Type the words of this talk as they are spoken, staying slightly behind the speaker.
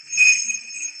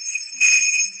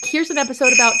here's an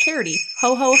episode about charity.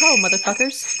 Ho, ho, ho,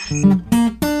 motherfuckers.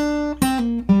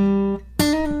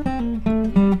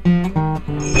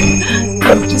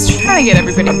 I'm just trying to get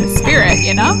everybody in the spirit,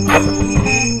 you know?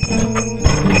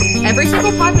 Every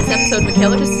single podcast episode,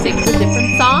 Michaela just sings a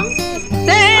different song.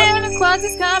 Santa Claus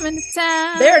is coming to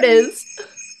town. There it is.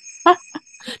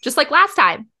 Just like last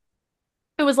time.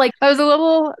 It was like, That was a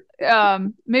little,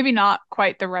 maybe not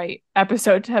quite the right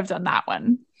episode to have done that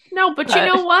one. no, but you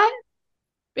know what?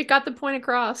 It got the point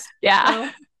across. Yeah.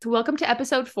 So welcome to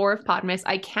episode 4 of PODMAS.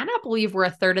 I cannot believe we're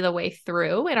a third of the way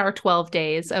through in our 12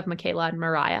 days of Michaela and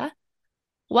Mariah.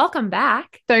 Welcome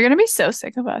back. They're going to be so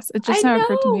sick of us. It just now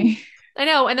occurred to me. I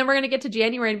know. And then we're going to get to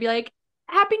January and be like,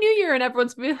 Happy New Year. And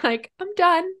everyone's going to be like, I'm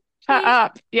done. Shut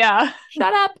up. Yeah.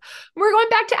 Shut up. We're going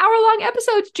back to hour-long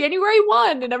episodes, January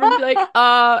 1. And everyone's be like,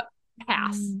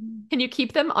 pass. Can you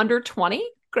keep them under 20?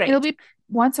 Great. It'll be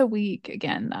once a week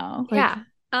again, though. Yeah.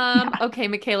 Okay,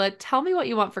 Michaela, tell me what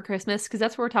you want for Christmas, because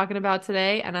that's what we're talking about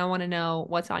today. And I want to know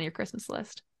what's on your Christmas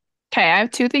list. Okay, I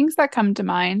have two things that come to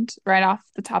mind right off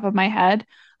the top of my head.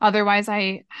 Otherwise,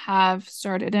 I have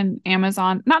started an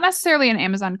Amazon, not necessarily an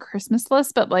Amazon Christmas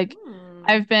list, but like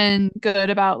I've been good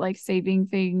about like saving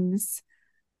things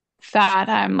that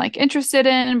I'm like interested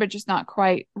in, but just not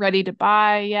quite ready to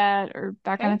buy yet or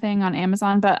that kind of thing on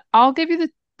Amazon. But I'll give you the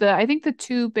I think the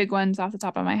two big ones off the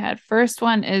top of my head. First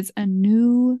one is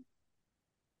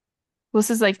this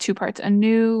is like two parts, a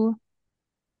new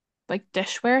like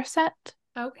dishware set.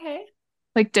 Okay.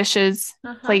 Like dishes,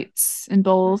 plates, and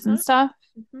bowls and stuff.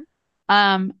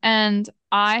 And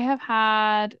I have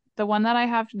had the one that I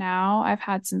have now, I've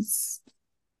had since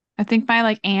I think my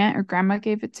like aunt or grandma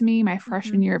gave it to me my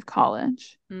freshman year of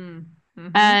college.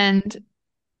 And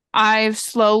I've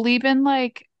slowly been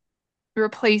like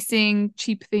replacing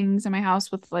cheap things in my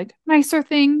house with like nicer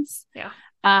things. Yeah.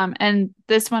 And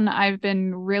this one I've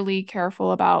been really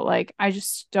careful about. Like I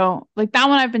just don't like that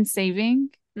one I've been saving.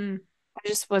 I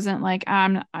just wasn't like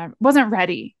I wasn't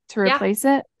ready to replace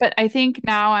it. But I think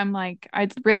now I'm like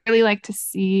I'd really like to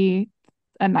see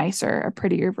a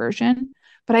prettier version.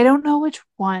 But I don't know which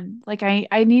one. Like I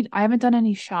haven't done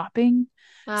any shopping.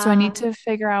 So I need to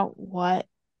figure out which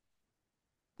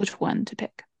one to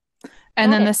pick.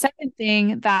 And then the second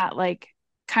thing that like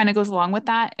kind of goes along with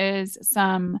that is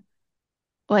some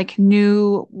like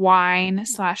new wine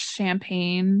 /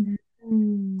 champagne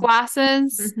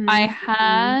glasses. I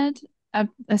had a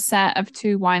set of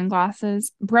 2 wine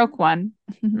glasses, broke one.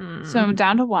 So I'm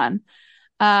down to one,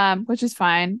 which is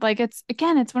fine. Like it's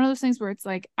one of those things where it's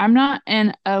like I'm not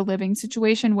in a living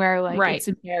situation where like it's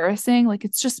embarrassing. Like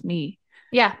it's just me.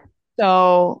 Yeah.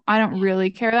 So I don't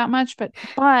really care that much. But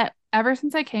ever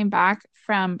since I came back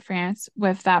from France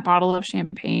with that bottle of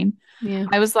champagne,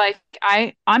 I was like,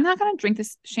 I'm not gonna drink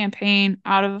this champagne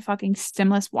out of a fucking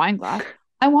stemless wine glass.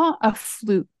 I want a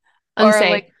flute or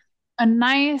like a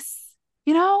nice,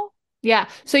 you know? Yeah.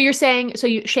 So you're saying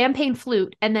you champagne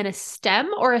flute and then a stem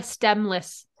or a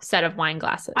stemless set of wine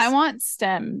glasses? I want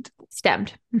stemmed.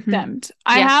 Stemmed.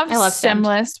 I love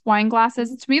stemless wine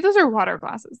glasses. To me, those are water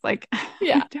glasses. Like,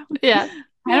 I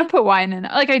don't put wine in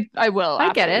it. Like I will.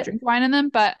 I get it. Drink wine in them,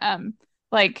 but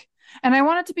like, and I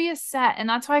want it to be a set, and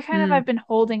that's why I've been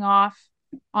holding off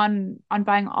on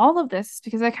buying all of this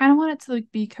because I kind of want it to like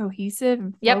be cohesive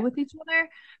and flow with each other,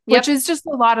 which is just a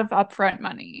lot of upfront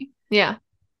money. Yeah.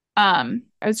 I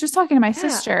was just talking to my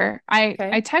sister.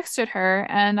 I texted her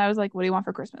and I was like, "What do you want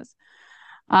for Christmas?"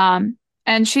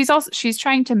 And she's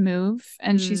trying to move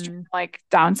and she's trying to like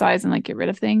downsize and like get rid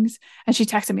of things. And she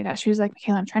texted me that she was like,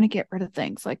 "Michaela, I'm trying to get rid of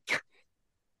things." Like,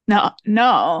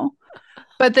 no.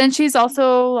 But then she's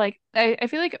also like, I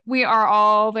feel like we are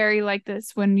all very like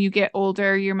this. When you get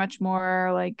older, you're much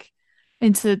more like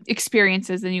into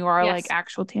experiences than you are like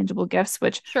actual tangible gifts,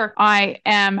 which I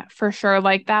am for sure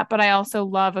like that. But I also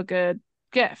love a good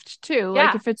gift too.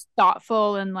 Like if it's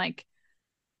thoughtful and like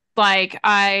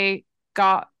I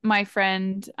got my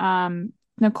friend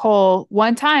Nicole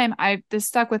one time, this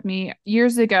stuck with me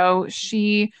years ago.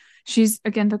 She's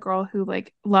again the girl who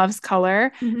like loves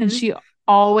color and she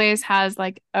always has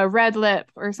like a red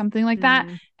lip or something like that.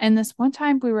 And this one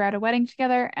time we were at a wedding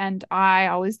together and I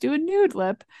always do a nude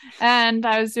lip and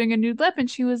I was doing a nude lip and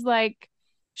she was like,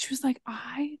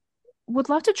 I would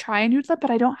love to try a nude lip,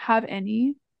 but I don't have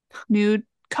any nude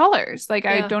colors. Like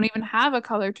I don't even have a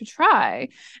color to try.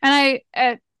 And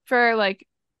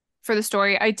for the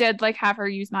story, I did like have her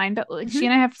use mine, but like she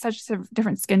and I have such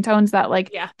different skin tones that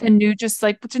like the nude just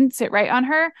like didn't sit right on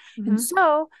her. And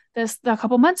so a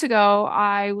couple months ago,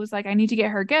 I was like, I need to get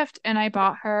her a gift, and I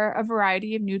bought her a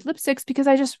variety of nude lipsticks because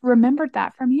I just remembered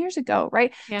that from years ago,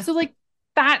 right? So like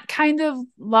that kind of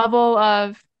level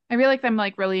of I feel like I'm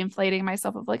like really inflating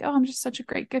myself of like, oh, I'm just such a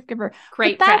great gift giver.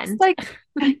 Great but that's friend.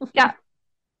 like, yeah.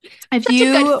 If Such a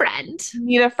good you friend.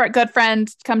 need a good friend,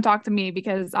 come talk to me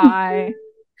because I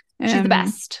She's the am.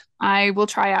 best. I will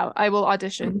try out. I will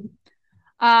audition.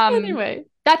 Um, Anyway,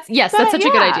 that's but such a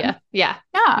good yeah, idea. Yeah.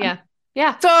 yeah. Yeah.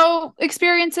 Yeah. So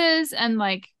experiences and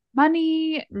like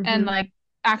money and Mm-hmm. like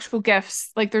actual gifts,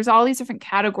 like there's all these different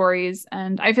categories,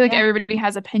 and I feel like Yeah. everybody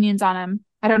has opinions on them.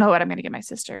 I don't know what I'm gonna get my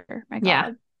sister. My Yeah.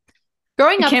 God,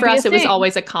 Growing it up can't for be a us, it was thing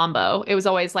always a combo. It was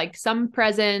always like some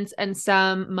presents and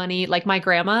some money. Like my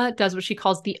grandma does what she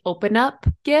calls the open up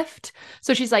gift.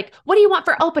 So she's like, what do you want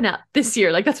for open up this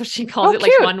year? Like that's what she calls Oh, it,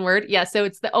 like cute. one word. Yeah. So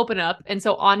it's the open up. And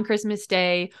so on Christmas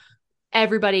Day,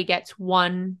 everybody gets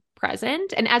one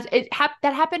present. And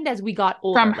that happened as we got From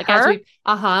older, like as her.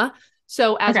 we,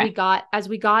 So Okay. as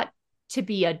we got to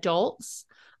be adults,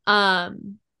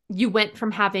 you went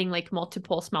from having like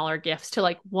multiple smaller gifts to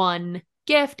like one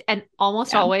gift. And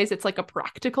almost Yeah. always it's like a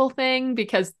practical thing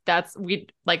because we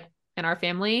like in our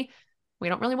family, we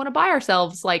don't really want to buy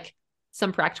ourselves like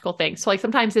some practical things. So like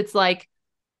sometimes it's like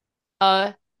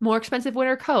a more expensive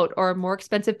winter coat or a more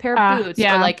expensive pair of boots or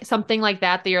Yeah. like something like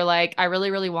that you're like, I really,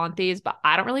 really want these, but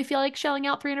I don't really feel like shelling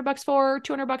out $300 for,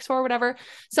 $200 for, whatever.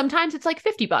 Sometimes it's like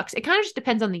 $50. It kind of just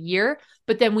depends on the year.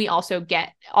 But then we also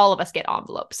all of us get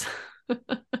envelopes, which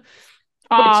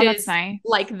Oh, that's is nice.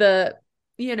 like the,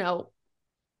 you know,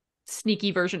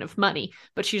 sneaky version of money,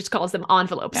 but she just calls them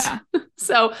envelopes. Yeah.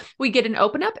 So we get an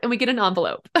open up and we get an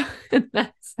envelope. That's very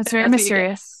That's what you get.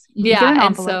 mysterious. You get Yeah. an And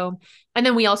envelope. so, and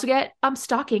then we also get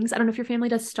stockings. I don't know if your family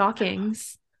does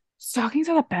stockings. Stockings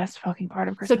are the best fucking part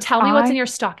of So Christmas. tell me what's in I your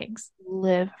stockings.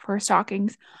 live for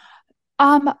stockings.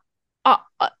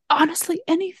 Honestly,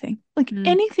 anything. Like Mm,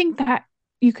 anything that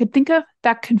you could think of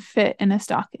that could fit in a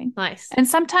stocking. nice. And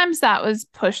sometimes that was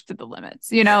pushed to the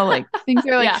limits, you know, like things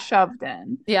are like Yeah. shoved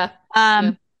in. Yeah. Yeah.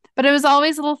 Um, but it was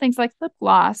always little things like lip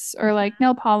gloss or like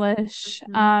nail polish,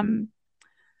 Mhm.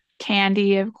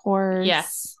 candy, of course.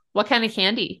 Yes. What kind of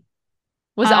candy?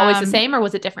 Was it always the Um, same or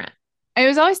was it different? it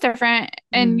was always different.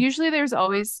 And Mm. usually it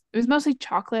was mostly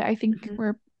chocolate. I think Mhm.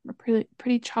 we're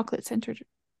pretty chocolate centered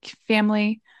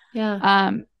family. Yeah.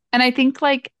 Um, and I think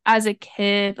like as a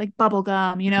kid, like bubble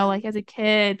gum, you know, like as a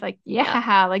kid, like Yeah.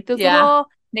 yeah, like those Yeah. little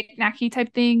knick-knacky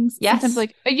type things. Sometimes Yes.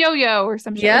 like a yo-yo or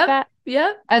some shit like Yep. that.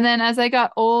 Yep. And then as I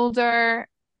got older,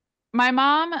 my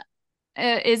mom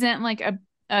isn't like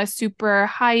a super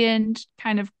high-end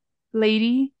kind of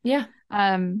lady. Yeah.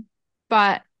 Um,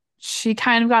 but she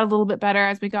kind of got a little bit better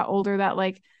as we got older that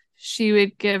like she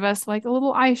would give us like a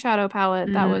little eyeshadow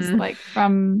palette that was Mm. like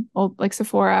from old like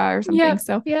Sephora or something. Yep.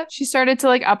 So Yep. she started to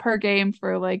like up her game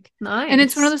for like, and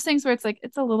it's one of Nice. those things where it's like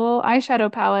it's a little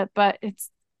eyeshadow palette, but it's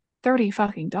 30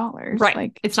 fucking dollars. Right.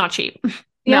 Like, It's not cheap. No.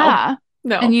 yeah. And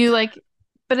No. you like,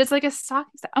 but it's like a sock.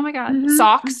 Oh my God. Hmm.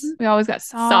 Socks. Hmm. We always got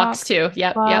Socks socks, too. Yep.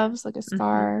 Yep. gloves, like a Hmm.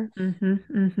 scarf, Hmm.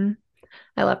 Hmm.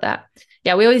 I love that.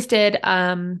 Yeah, we always did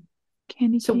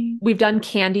candy so cane. we've done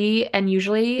candy and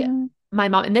usually Yeah. my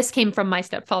mom, and this came from my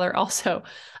stepfather also.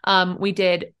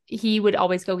 He would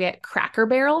always go get Cracker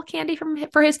Barrel candy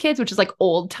for his kids, which is like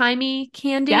old-timey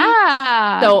candy.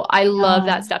 Yeah. So I love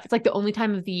that Yum. stuff. It's like the only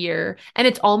time of the year, and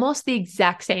it's almost the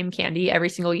exact same candy every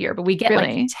single year, but we get like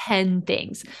Really? 10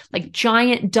 things, like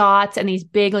giant dots and these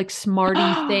big like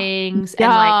Smartie things and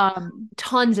like Yum.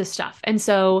 tons of stuff. And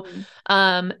so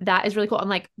Mhm. that is really cool. And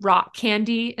like rock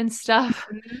candy and stuff.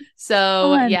 Mhm.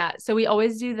 So Fun. yeah, so we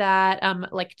always do that.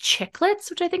 Like chiclets,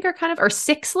 which I think are kind of, or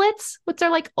sixlets, which are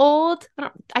like old.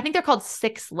 I think they're called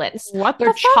sixlets. What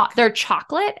the fuck? They're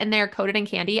chocolate and they're coated in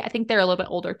candy. I think they're a little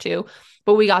bit older too.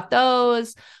 But we got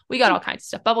those. We got all kinds of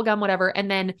stuff, bubble gum, whatever. And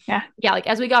then Yeah. yeah, like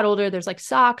as we got older, there's like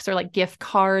socks or like gift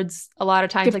cards. A lot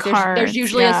of times, Gift like there's cards.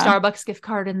 usually a Yeah. Starbucks gift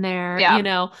card in there,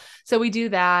 Yeah. So we do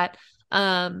that.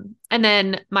 And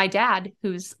then my dad,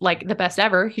 who's like the best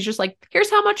ever, he's just like, here's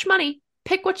how much money,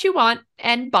 pick what you want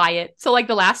and buy it. So like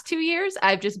the last 2 years,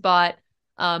 I've just bought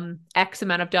X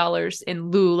amount of dollars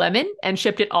in Lululemon and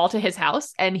shipped it all to his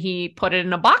house, and he put it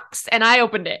in a box and I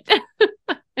opened it.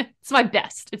 It's my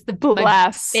best. It's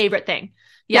my favorite thing.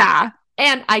 Yeah.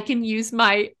 And I can use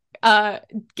my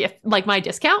gift, like my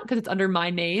discount, because it's under my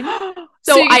name.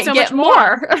 So you get I so get much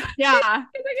more. Yeah. I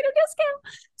get a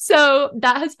discount. So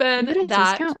that has You been get a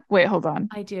that. discount? Wait, hold on.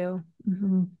 I do.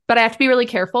 Mm-hmm. But I have to be really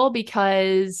careful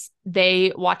because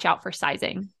they watch out for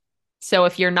sizing. So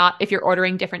if you're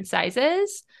ordering different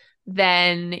sizes,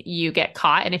 then you get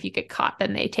caught. And if you get caught,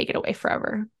 then they take it away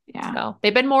forever. Yeah. So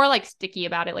they've been more like sticky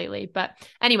about it lately. But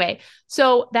anyway,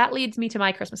 so that leads me to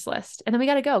my Christmas list. And then we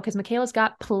got to go because Michaela's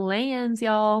got plans,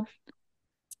 y'all.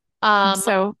 I'm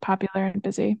so popular and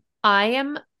busy. I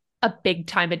am a big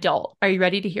time adult. Are you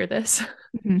ready to hear this?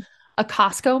 Mm-hmm. A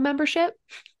Costco membership.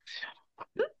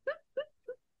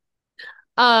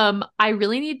 I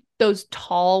really need those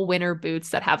tall winter boots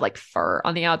that have like fur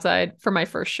on the outside for my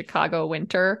first Chicago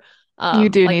winter. You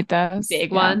do Like need those.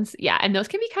 big ones. Yeah. And those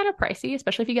can be kind of pricey,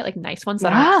 especially if you get like nice ones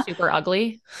that Yeah. aren't super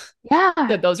ugly. Yeah.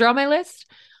 So those are on my list.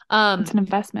 It's an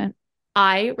investment.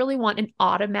 I really want an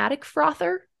automatic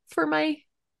frother for my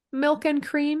milk and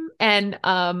cream. And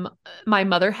my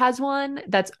mother has one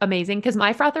that's amazing because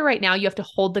my frother right now, you have to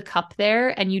hold the cup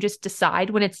there and you just decide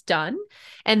when it's done.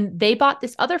 And they bought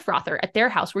this other frother at their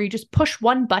house where you just push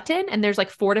one button and there's like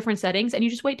 4 different settings and you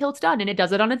just wait till it's done and it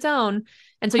does it on its own.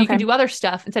 And so you can do other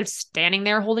stuff instead of standing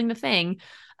there holding the thing.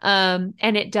 And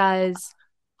it does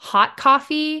hot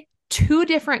coffee, 2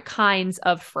 different kinds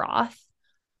of froth,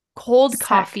 cold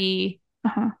coffee.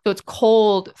 So it's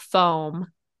cold foam,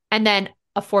 and then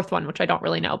a 4th one, which I don't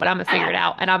really know, but I'm gonna figure it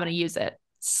out and I'm gonna use it.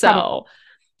 So,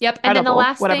 yep. And then the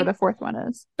last whatever thing, the 4th one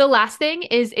is. The last thing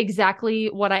is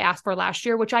exactly what I asked for last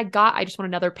year, which I got. I just want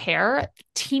another pair,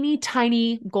 teeny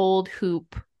tiny gold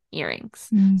hoop earrings.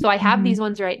 Mm-hmm. So I have these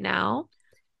ones right now.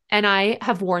 And I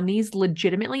have worn these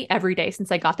legitimately every day since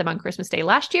I got them on Christmas Day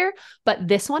last year. But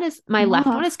this one is, my left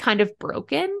one is kind of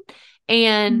broken.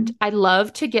 And I'd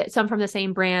love to get some from the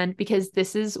same brand because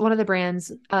this is one of the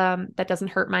brands that doesn't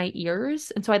hurt my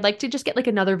ears. And so I'd like to just get like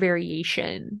another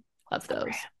variation of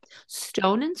those.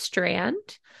 Stone and Strand.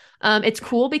 It's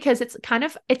cool because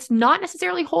it's not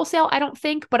necessarily wholesale, I don't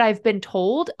think, but I've been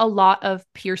told a lot of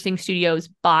piercing studios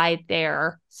buy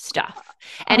their stuff.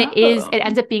 And it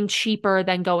ends up being cheaper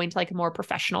than going to like a more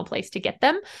professional place to get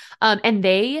them. And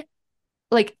they,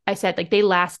 like I said, like they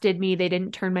lasted me. They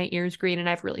didn't turn my ears green and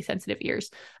I have really sensitive ears.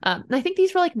 And I think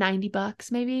these were like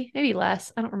 $90, maybe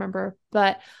less. I don't remember,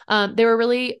 but they were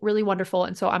really, really wonderful.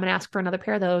 And so I'm going to ask for another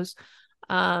pair of those.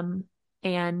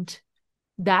 And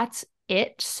that's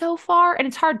it so far. And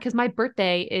it's hard because my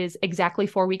birthday is exactly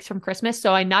 4 weeks from Christmas.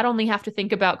 So I not only have to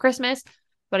think about Christmas,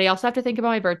 but I also have to think about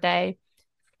my birthday.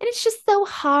 And it's just so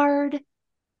hard.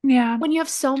 Yeah. When you have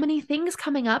so many things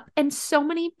coming up and so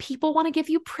many people want to give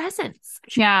you presents.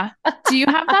 Yeah. Do you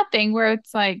have that thing where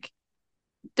it's like,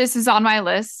 this is on my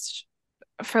list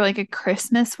for like a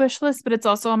Christmas wish list, but it's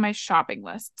also on my shopping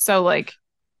list. So like,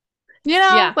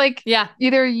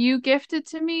 either you gift it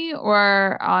to me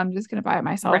or I'm just going to buy it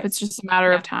myself. Right. It's just a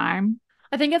matter of time.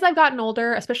 I think as I've gotten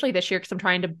older, especially this year, because I'm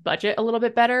trying to budget a little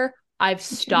bit better, I've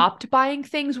stopped buying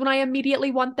things when I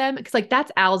immediately want them. Because like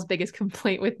that's Al's biggest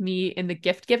complaint with me in the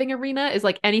gift giving arena is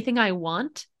like anything I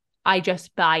want, I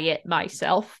just buy it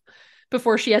myself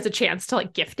before she has a chance to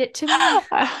like gift it to me.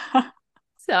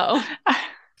 So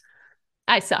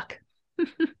I suck.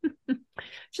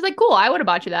 She's like, cool, I would have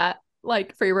bought you that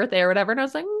like for your birthday or whatever. And I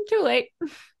was like, too late.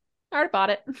 I already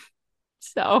bought it.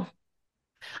 So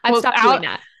I've stopped doing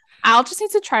that. Al just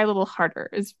needs to try a little harder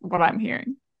is what I'm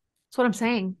hearing. That's what I'm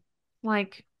saying.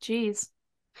 Like, geez,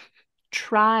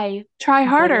 try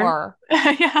harder. More.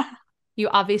 Yeah. You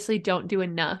obviously don't do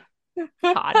enough.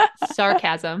 God,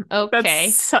 sarcasm. Okay.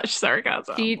 That's such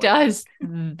sarcasm. She does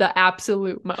the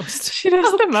absolute most. She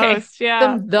does the most.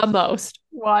 Yeah. The most.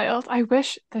 Wild. I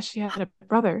wish that she had a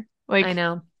brother. Like I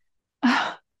know.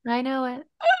 I know it.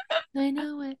 I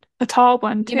know it. A tall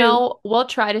one, too. You know, we'll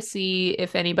try to see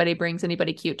if anybody brings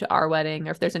anybody cute to our wedding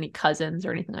or if there's any cousins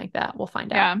or anything like that. We'll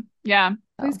find out. Yeah.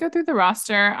 Please go through the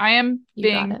roster. I am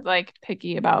being like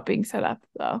picky about being set up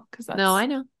though, because that's I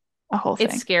know a whole thing.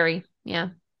 It's scary. Yeah.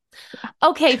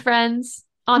 Okay, friends.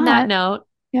 On that note.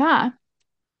 Yeah.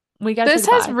 This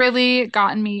has really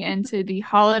gotten me into the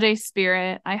holiday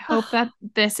spirit. I hope that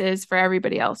this is for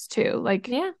everybody else too. Like,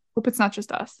 hope it's not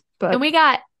just us. But and we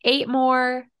got 8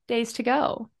 more days to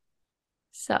go.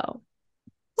 So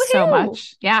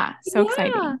much. Yeah. So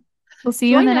exciting. We'll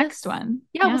see you in the next one.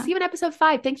 Yeah, we'll see you in episode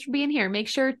 5. Thanks for being here. Make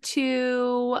sure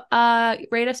to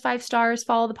rate us 5 stars,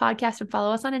 follow the podcast, and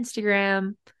follow us on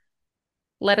Instagram.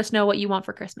 Let us know what you want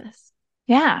for Christmas.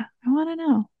 Yeah, I want to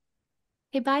know.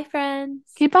 Okay, bye, friends.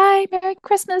 Okay, bye. Merry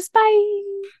Christmas. Bye.